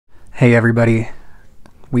Hey everybody,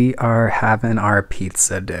 we are having our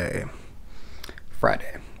pizza day.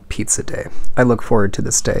 Friday, pizza day. I look forward to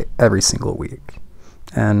this day every single week.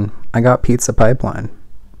 And I got Pizza Pipeline.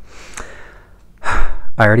 I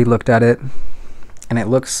already looked at it and it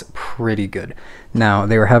looks pretty good. Now,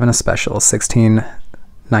 they were having a special,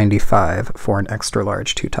 $16.95 for an extra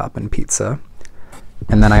large 2-topping pizza.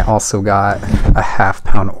 And then I also got a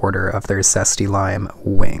half-pound order of their Zesty lime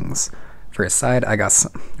wings. For a side, I got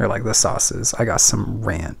some, or like the sauces, I got some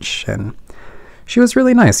ranch, and she was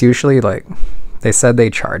really nice. Usually, like, they said they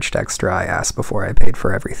charged extra. I asked before I paid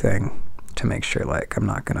for everything to make sure, like, I'm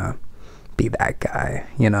not gonna be that guy,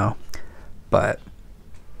 you know? But,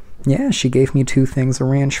 yeah, she gave me 2 things of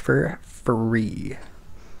ranch for free.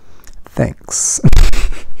 Thanks.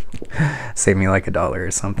 Save me like $1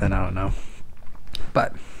 or something, I don't know.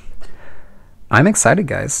 But, I'm excited,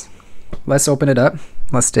 guys. Let's open it up.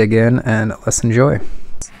 Let's dig in and let's enjoy.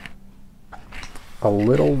 A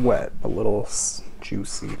little wet, a little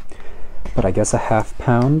juicy, but I guess a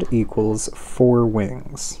half-pound equals 4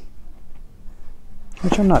 wings,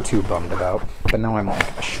 which I'm not too bummed about, but now I'm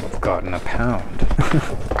like, I should have gotten a pound.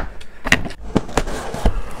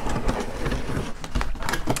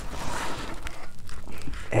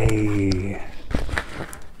 Hey,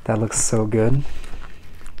 that looks so good.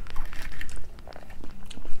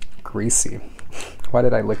 Greasy. Why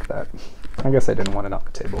did I lick that? I guess I didn't want it on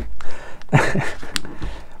the table.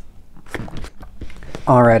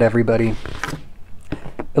 Alright, everybody.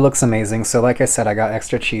 It looks amazing. So like I said, I got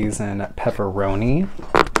extra cheese and pepperoni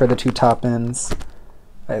for the 2 toppings.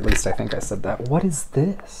 At least I think I said that. What is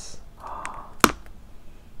this?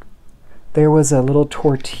 There was a little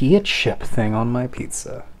tortilla chip thing on my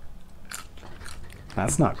pizza.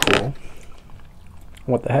 That's not cool.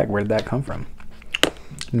 What the heck? Where did that come from?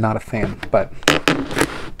 Not a fan, but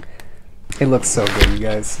it looks so good, you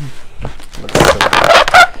guys. It looks so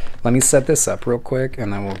good. Let me set this up real quick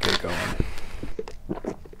and then we'll get going.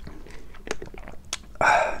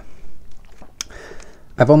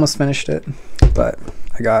 I've almost finished it, but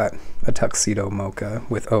I got a tuxedo mocha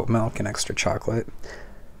with oat milk and extra chocolate.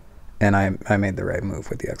 And I made the right move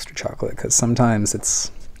with the extra chocolate because sometimes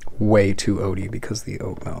it's way too oaty because of the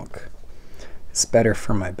oat milk. It's better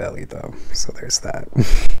for my belly though, so there's that.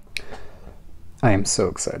 I am so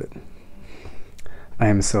excited. I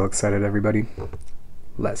am so excited, everybody.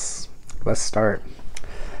 Let's start.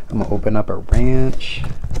 I'm gonna open up a ranch,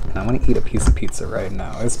 and I want to eat a piece of pizza right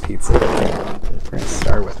now. It's pizza. We're gonna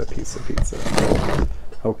start with a piece of pizza.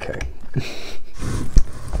 Okay.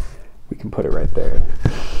 We can put it right there.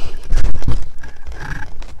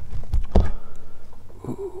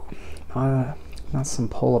 Ooh, not some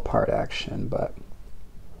pull apart action, but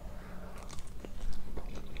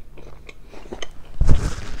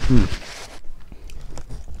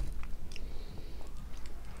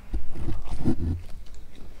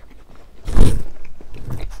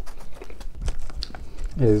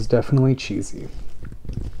it is definitely cheesy.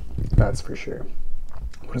 That's for sure.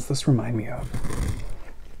 What does this remind me of?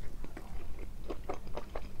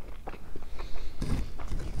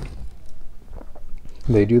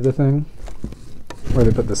 They do the thing where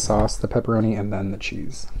they put the sauce, the pepperoni, and then the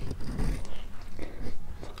cheese.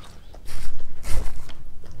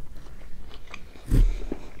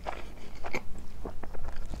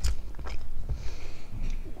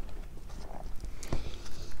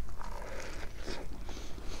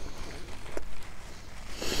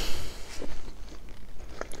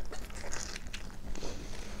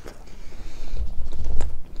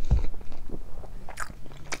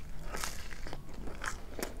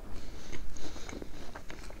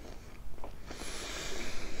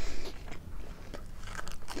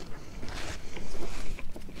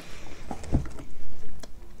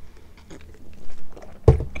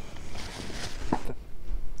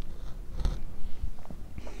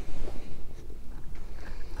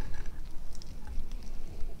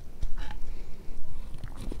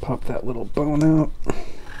 Pop that little bone out.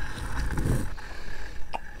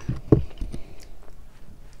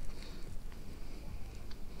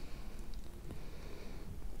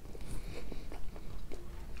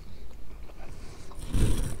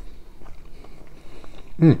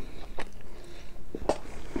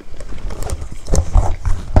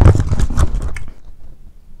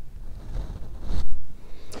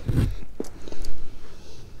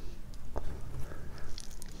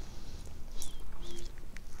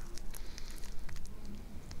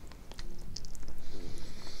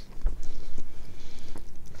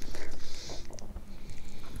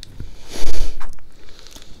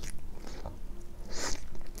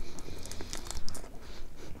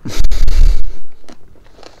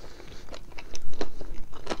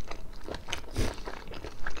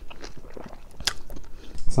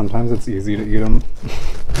 Sometimes it's easy to eat them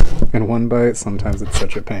in one bite, sometimes it's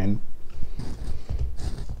such a pain.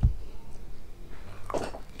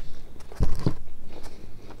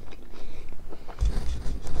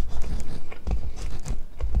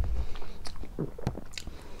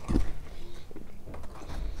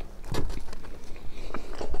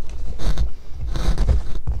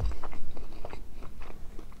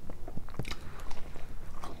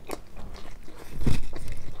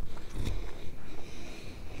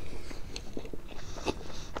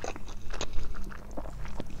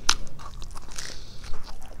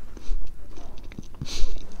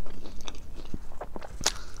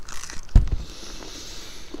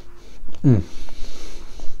 Mm.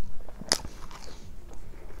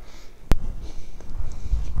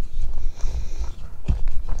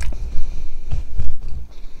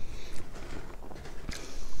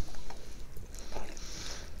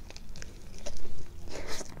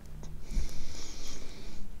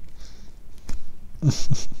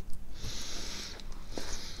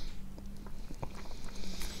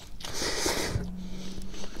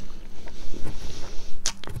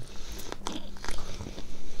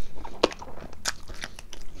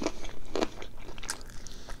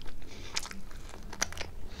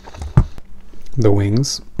 The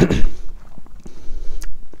wings.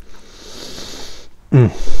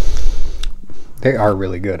 They are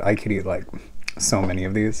really good. I could eat like so many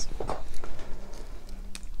of these.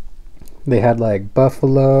 They had like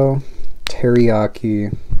buffalo,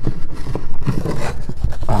 teriyaki,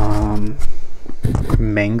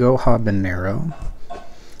 mango habanero.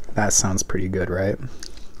 That sounds pretty good, right?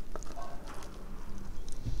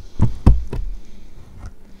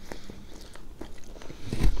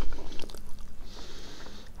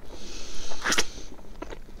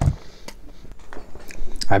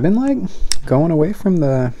 I've been like going away from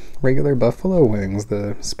the regular buffalo wings,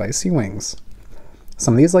 the spicy wings.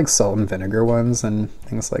 Some of these like salt and vinegar ones and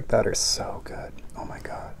things like that are so good. Oh my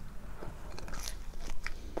god.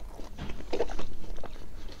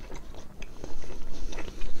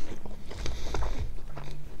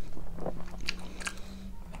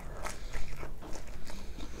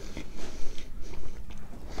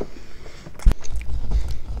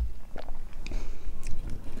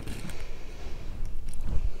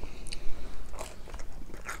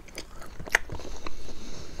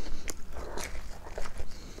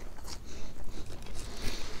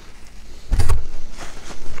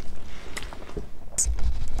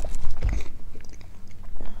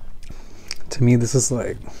 To me, this is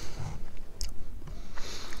like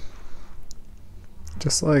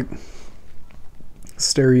just like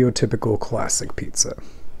stereotypical classic pizza.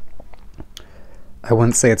 I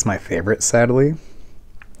wouldn't say it's my favorite, sadly.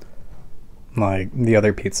 Like the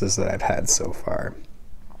other pizzas that I've had so far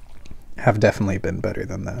have definitely been better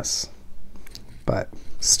than this, but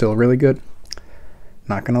still really good.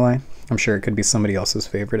 Not gonna lie, I'm sure it could be somebody else's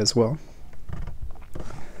favorite as well.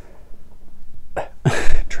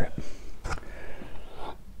 Trip.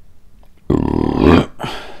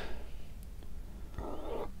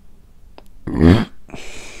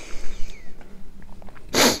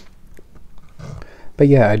 But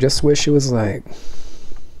yeah, I just wish it was like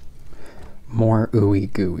more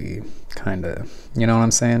ooey gooey, kind of. You know what I'm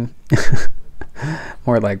saying?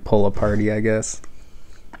 More like pull a party, I guess.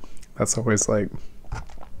 That's always like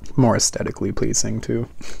more aesthetically pleasing too.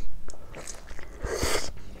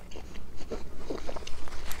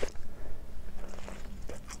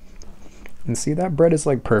 And see, that bread is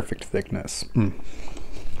like perfect thickness.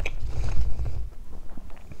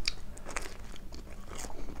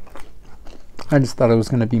 I just thought it was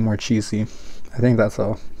going to be more cheesy. I think that's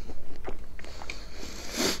all.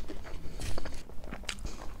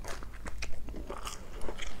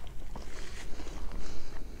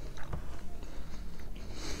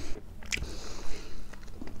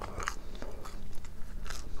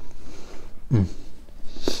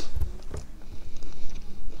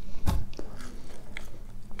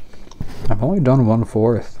 I've only done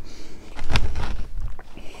 1/4.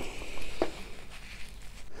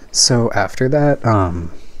 So after that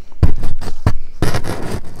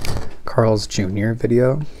Carl's Jr.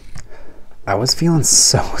 video, I was feeling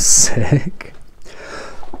so sick.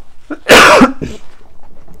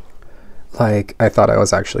 Like I thought I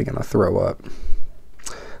was actually gonna throw up.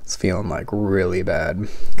 I was feeling like really bad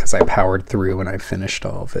because I powered through and I finished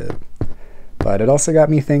all of it. But it also got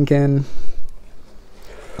me thinking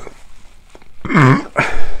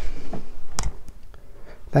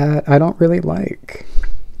that I don't really like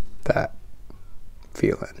that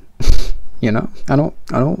feeling. You know, I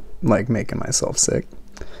don't like making myself sick,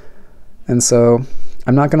 and so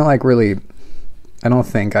I'm not gonna like really I don't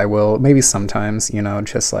think I will. Maybe sometimes, you know,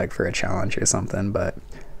 just like for a challenge or something, but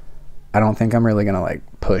I don't think I'm really gonna like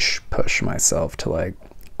push myself to like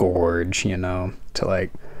gorge, you know, to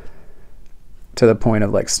like to the point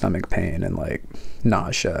of like stomach pain and like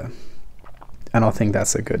nausea. I don't think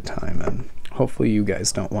that's a good time, and hopefully you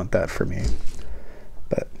guys don't want that for me.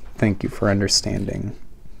 But thank you for understanding,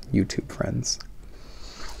 YouTube friends.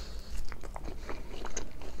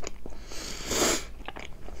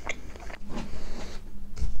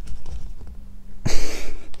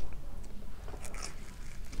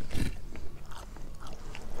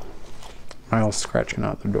 Miles scratching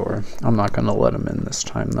out the door. I'm not gonna let him in this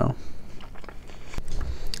time though.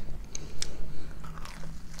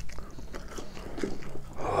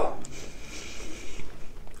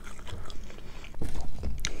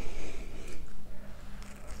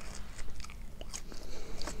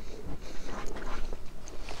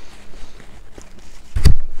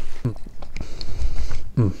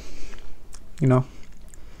 You know,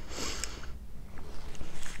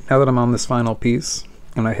 now that I'm on this final piece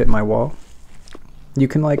and I hit my wall, you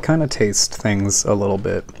can like kind of taste things a little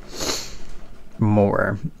bit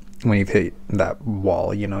more when you've hit that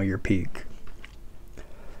wall, you know, your peak.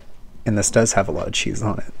 And this does have a lot of cheese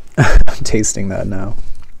on it. I'm tasting that now.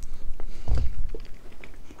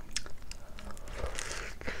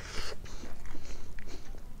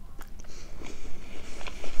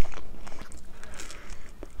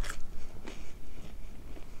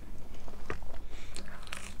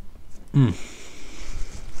 Mm.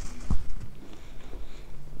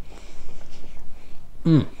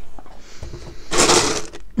 Mm.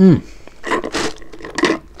 Mm.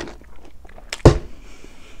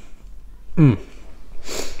 Mm.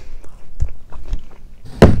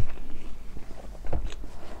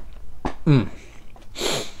 Mm.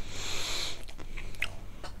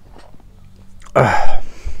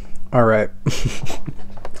 All right.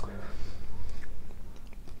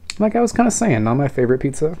 Like I was kind of saying, not my favorite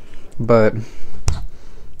pizza, but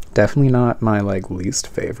definitely not my like least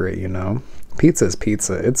favorite, you know. Pizza's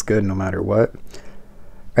pizza. It's good no matter what.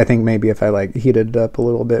 I think maybe if I like heated it up a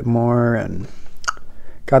little bit more and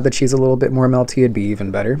got the cheese a little bit more melty, it'd be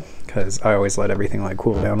even better, because I always let everything like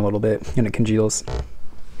cool down a little bit and it congeals.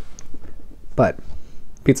 But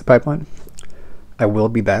Pizza Pipeline, I will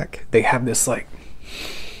be back. They have this like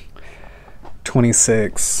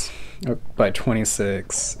 26 by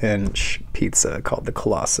 26 inch pizza called the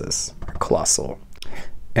Colossal.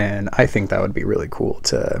 And I think that would be really cool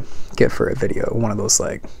to get for a video. One of those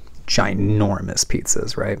like ginormous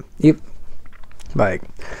pizzas, right? Like,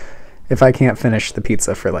 if I can't finish the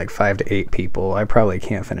pizza for like 5 to 8 people, I probably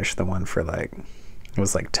can't finish the one for like, it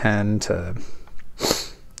was like 10 to,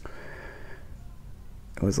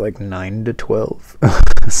 it was like 9 to 12,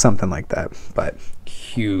 something like that. But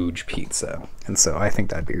huge pizza. And so I think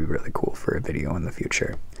that'd be really cool for a video in the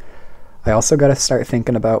future. I also got to start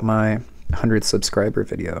thinking about my 100 subscriber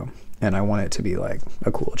video, and I want it to be like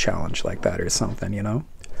a cool challenge like that or something, you know.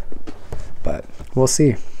 But we'll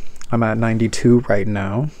see. I'm at 92 right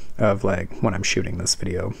now of like when I'm shooting this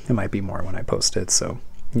video. It might be more when I post it, so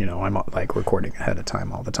you know, I'm like recording ahead of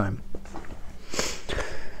time all the time.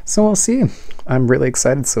 So we'll see. I'm really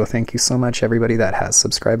excited, so thank you so much everybody that has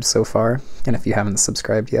subscribed so far, and if you haven't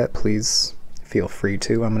subscribed yet, please feel free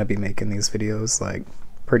to. I'm going to be making these videos like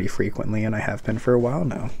pretty frequently, and I have been for a while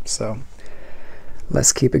now, so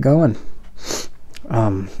let's keep it going.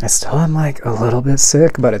 I still am like a little bit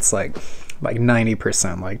sick, but it's like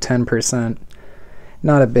 90%, like 10%.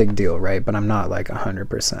 Not a big deal, right? But I'm not like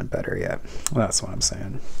 100% better yet. Well, that's what I'm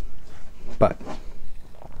saying. But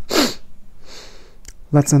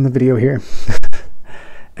let's end the video here.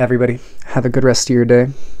 Everybody, have a good rest of your day.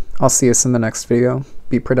 I'll see us in the next video.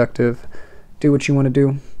 Be productive. Do what you want to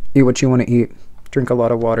do. Eat what you want to eat. Drink a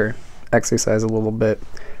lot of water. Exercise a little bit.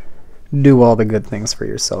 Do all the good things for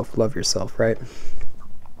yourself. Love yourself, right?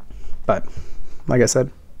 But like I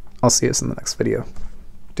said, I'll see us in the next video.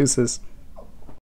 Deuces.